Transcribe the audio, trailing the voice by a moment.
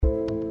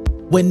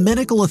When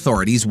medical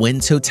authorities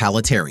went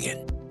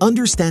totalitarian,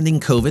 Understanding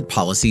COVID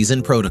Policies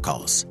and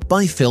Protocols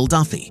by Phil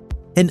Duffy,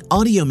 an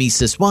audio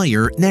Mises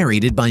Wire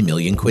narrated by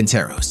Millian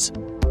Quinteros.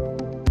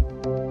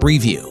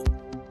 Review: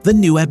 The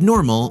New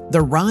Abnormal,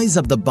 the Rise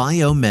of the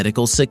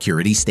Biomedical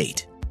Security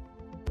State.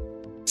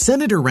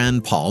 Senator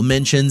Rand Paul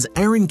mentions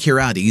Aaron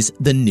Kheriaty's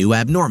The New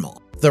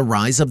Abnormal, the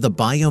Rise of the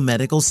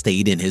Biomedical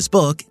State in his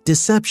book,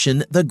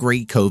 Deception, the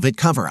Great COVID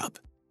Cover-Up.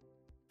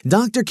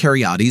 Dr.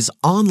 Kheriaty's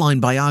online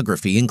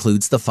biography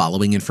includes the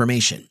following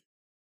information.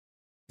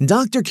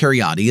 Dr.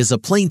 Kheriaty is a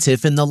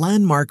plaintiff in the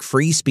landmark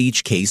free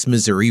speech case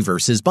Missouri v.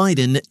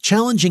 Biden,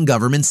 challenging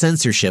government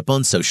censorship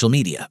on social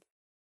media.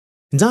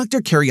 Dr.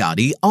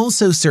 Kheriaty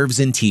also serves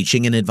in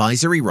teaching and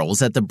advisory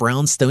roles at the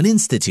Brownstone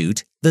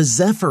Institute, the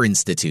Zephyr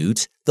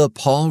Institute, the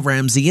Paul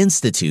Ramsey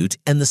Institute,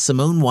 and the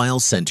Simone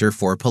Weil Center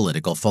for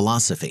Political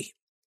Philosophy.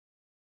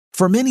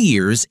 For many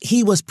years,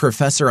 he was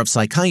professor of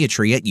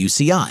psychiatry at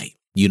UCI,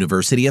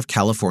 University of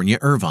California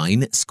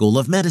Irvine School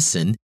of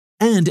Medicine,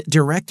 and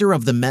director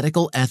of the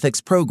Medical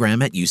Ethics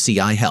Program at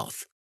UCI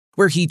Health,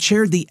 where he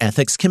chaired the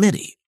Ethics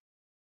Committee.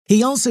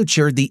 He also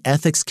chaired the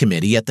Ethics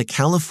Committee at the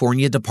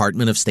California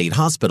Department of State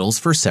Hospitals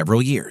for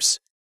several years.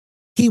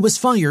 He was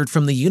fired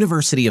from the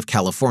University of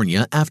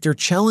California after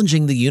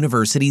challenging the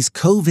university's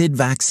COVID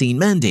vaccine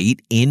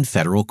mandate in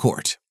federal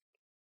court.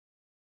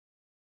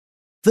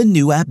 The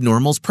New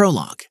Abnormal's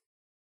Prologue.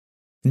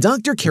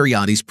 Dr.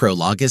 Kheriaty's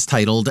prologue is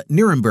titled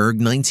Nuremberg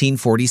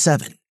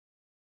 1947.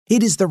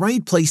 It is the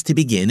right place to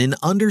begin in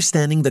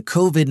understanding the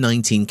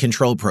COVID-19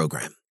 control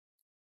program.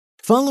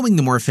 Following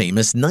the more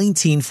famous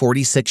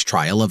 1946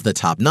 trial of the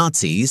top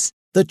Nazis,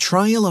 the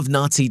trial of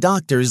Nazi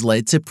doctors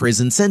led to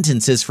prison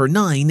sentences for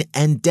 9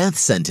 and death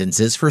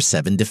sentences for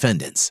 7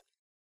 defendants.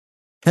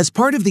 As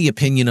part of the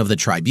opinion of the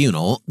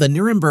tribunal, the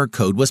Nuremberg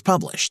Code was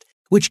published,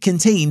 which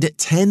contained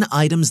 10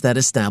 items that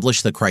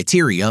establish the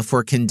criteria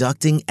for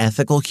conducting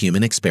ethical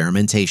human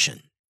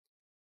experimentation.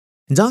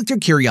 Dr.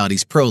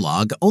 Kheriaty's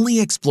prologue only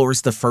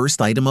explores the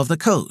first item of the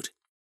code,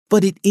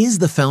 but it is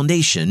the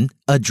foundation,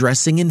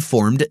 addressing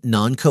informed,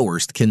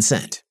 non-coerced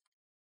consent.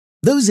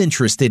 Those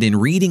interested in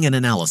reading an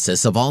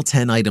analysis of all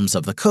 10 items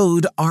of the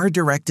code are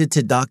directed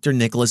to Dr.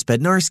 Nicholas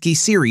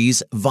Bednarski's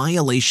series,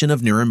 Violation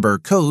of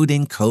Nuremberg Code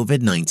in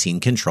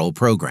COVID-19 Control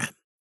Program.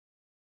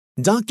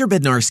 Dr.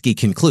 Bednarski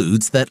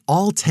concludes that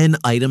all 10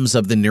 items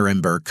of the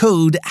Nuremberg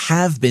Code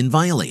have been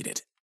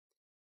violated.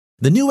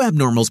 The New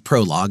Abnormal's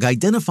prologue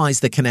identifies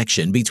the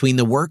connection between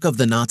the work of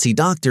the Nazi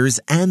doctors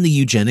and the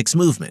eugenics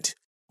movement,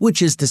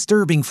 which is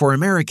disturbing for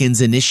Americans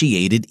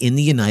initiated in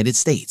the United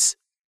States.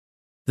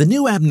 The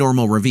New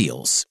Abnormal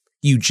reveals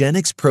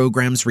eugenics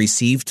programs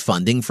received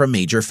funding from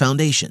major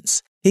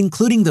foundations,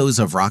 including those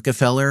of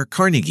Rockefeller,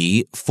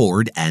 Carnegie,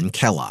 Ford, and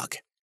Kellogg.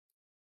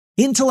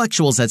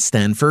 Intellectuals at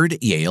Stanford,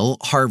 Yale,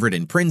 Harvard,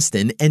 and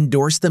Princeton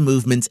endorsed the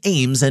movement's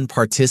aims and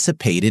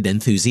participated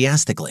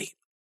enthusiastically.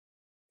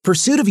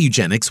 Pursuit of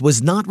eugenics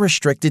was not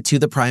restricted to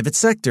the private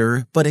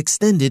sector, but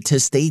extended to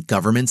state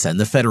governments and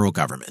the federal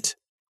government.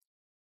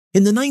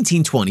 In the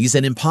 1920s,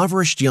 an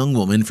impoverished young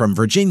woman from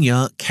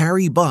Virginia,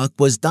 Carrie Buck,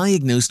 was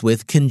diagnosed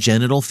with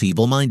congenital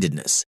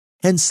feeble-mindedness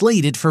and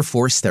slated for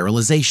forced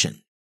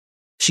sterilization.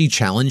 She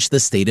challenged the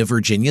state of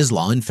Virginia's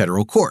law in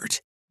federal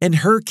court, and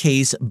her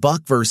case,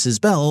 Buck v.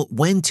 Bell,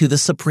 went to the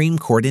Supreme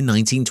Court in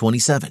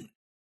 1927.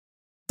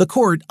 The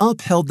court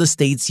upheld the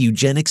state's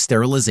eugenic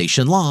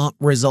sterilization law,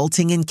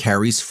 resulting in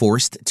Carrie's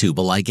forced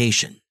tubal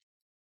ligation.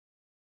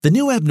 The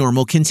New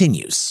Abnormal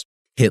continues.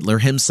 Hitler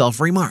himself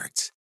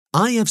remarked,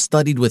 "I have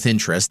studied with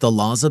interest the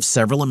laws of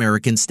several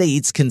American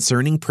states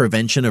concerning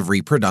prevention of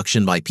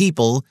reproduction by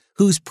people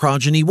whose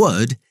progeny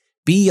would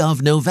be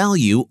of no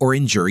value or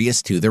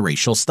injurious to the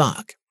racial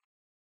stock."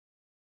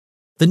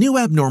 The New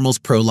Abnormal's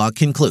prologue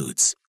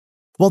concludes,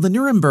 while the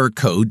Nuremberg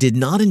Code did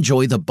not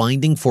enjoy the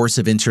binding force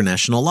of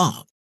international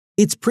law,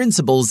 its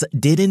principles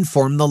did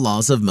inform the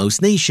laws of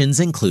most nations,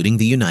 including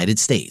the United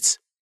States.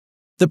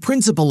 The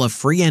principle of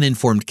free and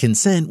informed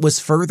consent was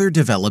further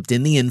developed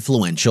in the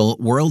influential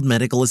World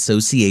Medical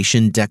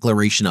Association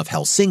Declaration of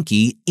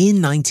Helsinki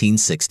in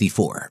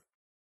 1964.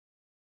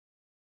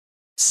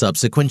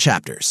 Subsequent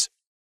chapters.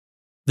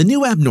 The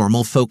New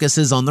Abnormal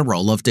focuses on the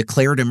role of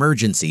declared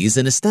emergencies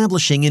in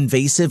establishing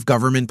invasive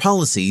government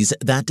policies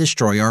that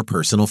destroy our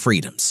personal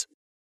freedoms.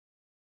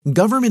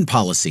 Government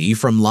policy,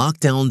 from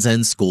lockdowns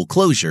and school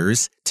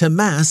closures to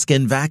mask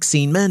and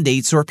vaccine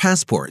mandates or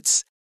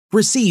passports,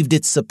 received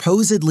its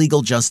supposed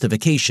legal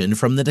justification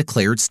from the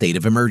declared state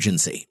of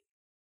emergency.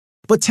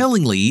 But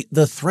tellingly,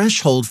 the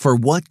threshold for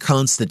what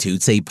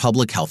constitutes a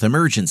public health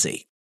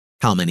emergency,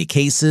 how many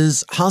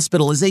cases,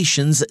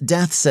 hospitalizations,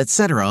 deaths,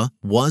 etc.,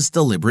 was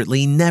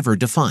deliberately never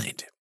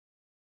defined.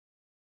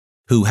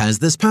 Who has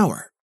this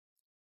power?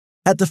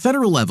 At the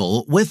federal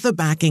level, with the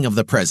backing of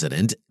the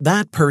president,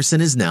 that person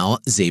is now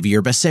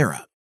Xavier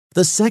Becerra,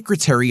 the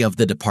Secretary of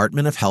the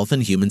Department of Health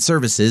and Human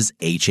Services,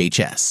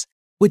 HHS,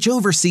 which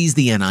oversees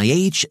the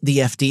NIH, the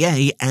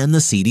FDA, and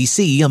the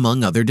CDC,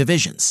 among other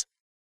divisions.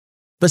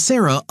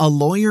 Becerra, a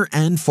lawyer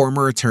and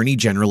former Attorney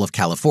General of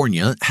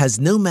California, has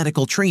no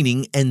medical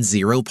training and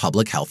zero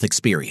public health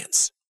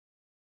experience.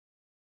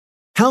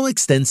 How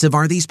extensive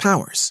are these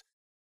powers?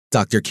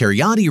 Dr.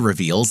 Cariotti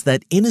reveals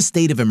that in a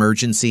state of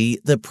emergency,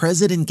 the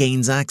president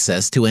gains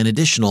access to an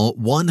additional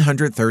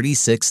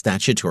 136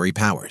 statutory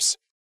powers.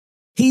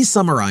 He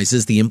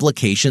summarizes the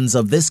implications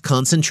of this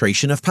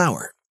concentration of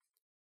power.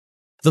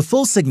 The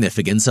full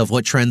significance of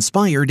what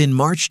transpired in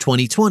March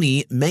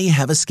 2020 may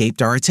have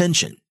escaped our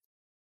attention.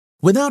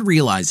 Without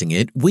realizing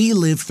it, we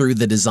lived through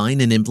the design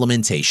and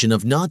implementation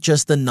of not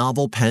just the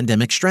novel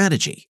pandemic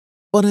strategy,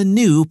 but a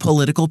new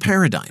political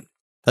paradigm,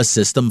 a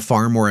system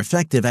far more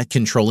effective at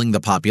controlling the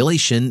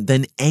population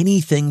than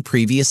anything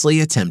previously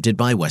attempted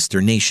by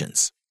Western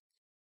nations.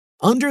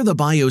 Under the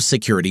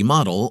biosecurity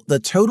model, the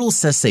total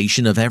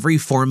cessation of every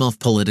form of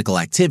political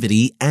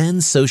activity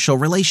and social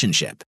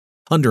relationship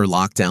under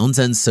lockdowns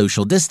and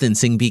social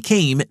distancing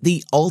became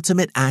the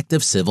ultimate act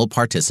of civil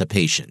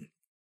participation.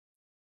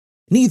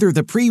 Neither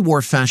the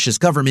pre-war fascist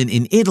government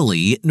in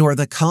Italy nor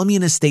the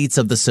communist states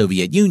of the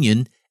Soviet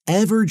Union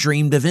ever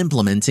dreamed of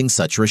implementing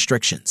such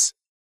restrictions.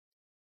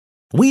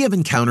 We have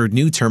encountered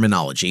new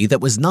terminology that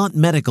was not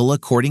medical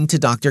according to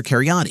Dr.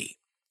 Cariotti.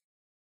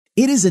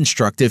 It is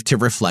instructive to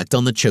reflect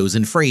on the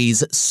chosen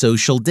phrase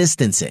social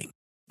distancing,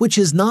 which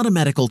is not a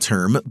medical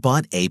term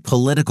but a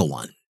political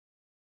one.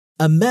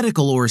 A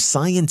medical or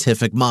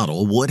scientific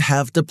model would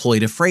have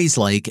deployed a phrase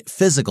like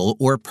physical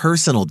or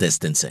personal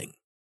distancing,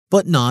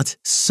 but not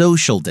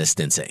social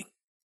distancing.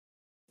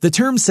 The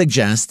term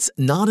suggests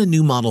not a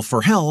new model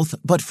for health,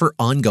 but for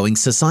ongoing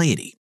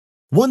society,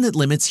 one that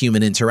limits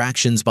human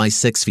interactions by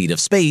 6 feet of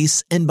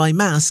space and by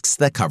masks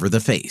that cover the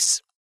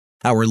face,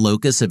 our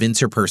locus of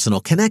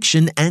interpersonal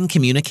connection and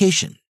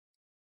communication.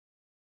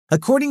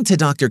 According to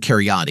Dr.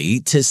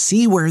 Cariotti, to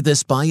see where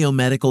this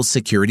biomedical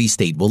security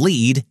state will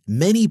lead,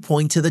 many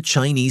point to the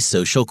Chinese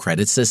social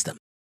credit system.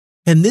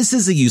 And this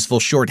is a useful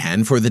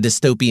shorthand for the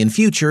dystopian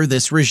future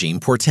this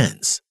regime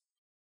portends.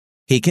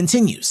 He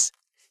continues,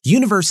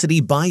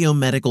 university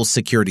biomedical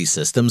security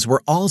systems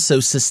were also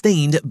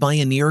sustained by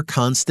a near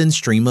constant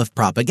stream of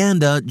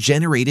propaganda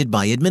generated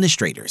by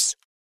administrators,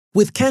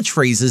 with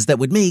catchphrases that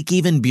would make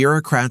even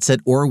bureaucrats at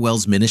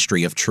Orwell's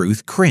Ministry of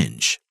Truth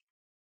cringe.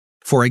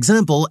 For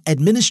example,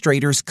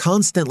 administrators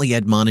constantly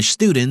admonish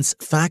students,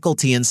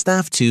 faculty, and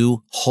staff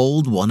to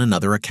hold one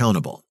another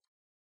accountable.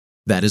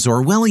 That is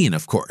Orwellian,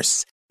 of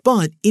course,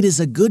 but it is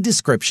a good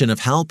description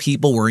of how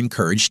people were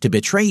encouraged to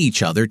betray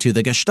each other to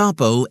the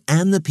Gestapo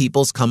and the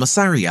People's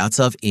Commissariats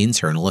of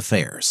Internal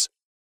Affairs.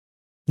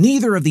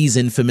 Neither of these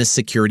infamous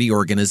security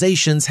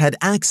organizations had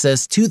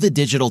access to the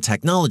digital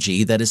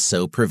technology that is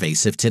so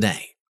pervasive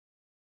today.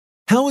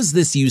 How is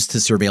this used to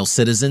surveil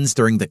citizens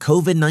during the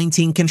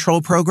COVID-19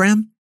 control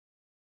program?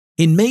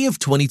 In May of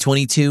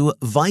 2022,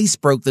 Vice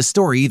broke the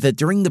story that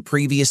during the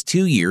previous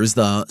 2 years,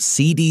 the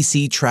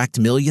CDC tracked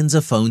millions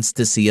of phones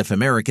to see if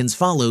Americans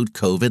followed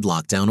COVID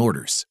lockdown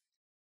orders.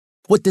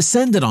 What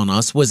descended on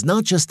us was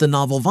not just a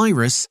novel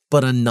virus,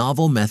 but a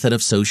novel method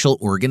of social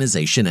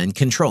organization and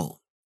control.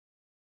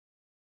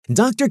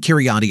 Dr.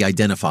 Cariotti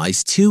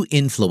identifies 2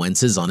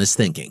 influences on his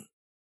thinking: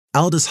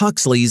 Aldous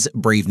Huxley's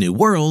Brave New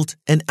World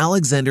and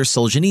Alexander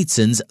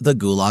Solzhenitsyn's The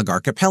Gulag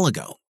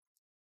Archipelago.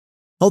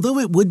 Although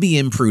it would be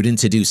imprudent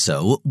to do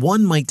so,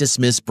 one might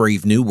dismiss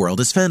Brave New World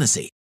as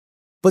fantasy.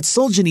 But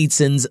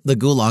Solzhenitsyn's The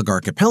Gulag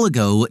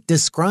Archipelago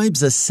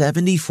describes a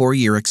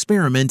 74-year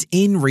experiment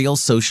in real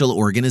social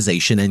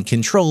organization and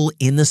control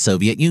in the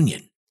Soviet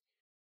Union.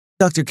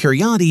 Dr.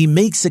 Cariotti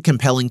makes a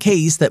compelling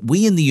case that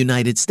we in the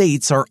United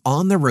States are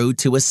on the road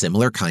to a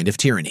similar kind of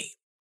tyranny.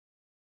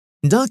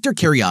 Dr.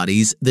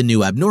 Cariotti's The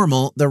New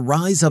Abnormal, The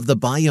Rise of the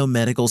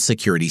Biomedical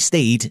Security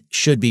State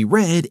should be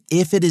read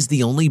if it is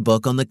the only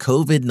book on the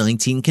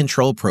COVID-19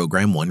 control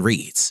program one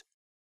reads.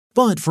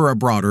 But for a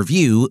broader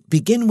view,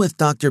 begin with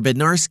Dr.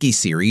 Bednarski's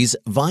series,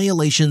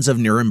 Violations of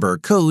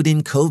Nuremberg Code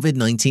in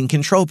COVID-19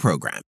 Control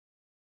Program,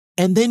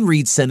 and then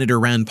read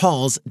Senator Rand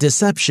Paul's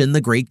Deception,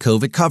 the Great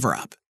COVID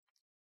Cover-Up.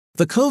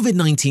 The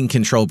COVID-19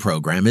 control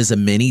program is a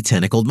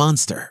many-tentacled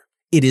monster.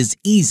 It is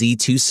easy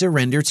to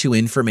surrender to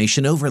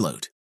information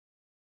overload.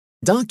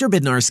 Dr.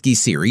 Bednarski's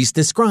series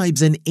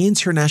describes an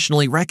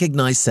internationally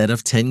recognized set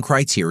of 10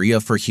 criteria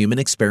for human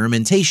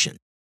experimentation,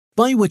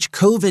 by which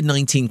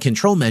COVID-19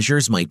 control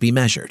measures might be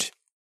measured.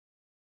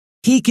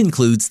 He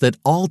concludes that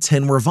all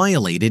 10 were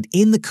violated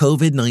in the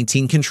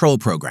COVID-19 control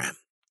program.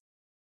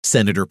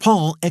 Senator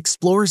Paul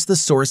explores the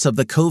source of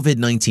the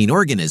COVID-19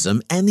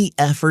 organism and the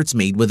efforts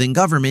made within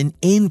government,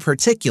 in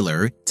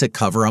particular, to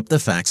cover up the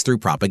facts through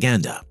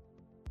propaganda.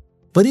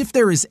 But if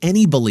there is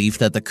any belief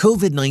that the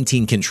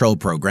COVID-19 control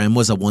program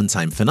was a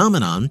one-time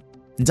phenomenon,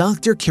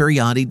 Dr.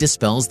 Cariotti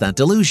dispels that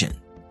delusion.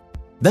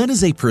 That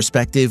is a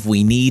perspective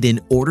we need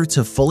in order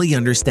to fully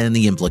understand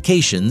the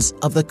implications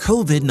of the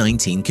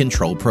COVID-19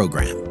 control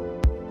program.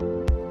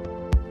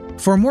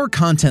 For more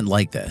content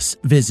like this,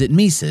 visit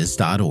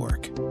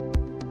Mises.org.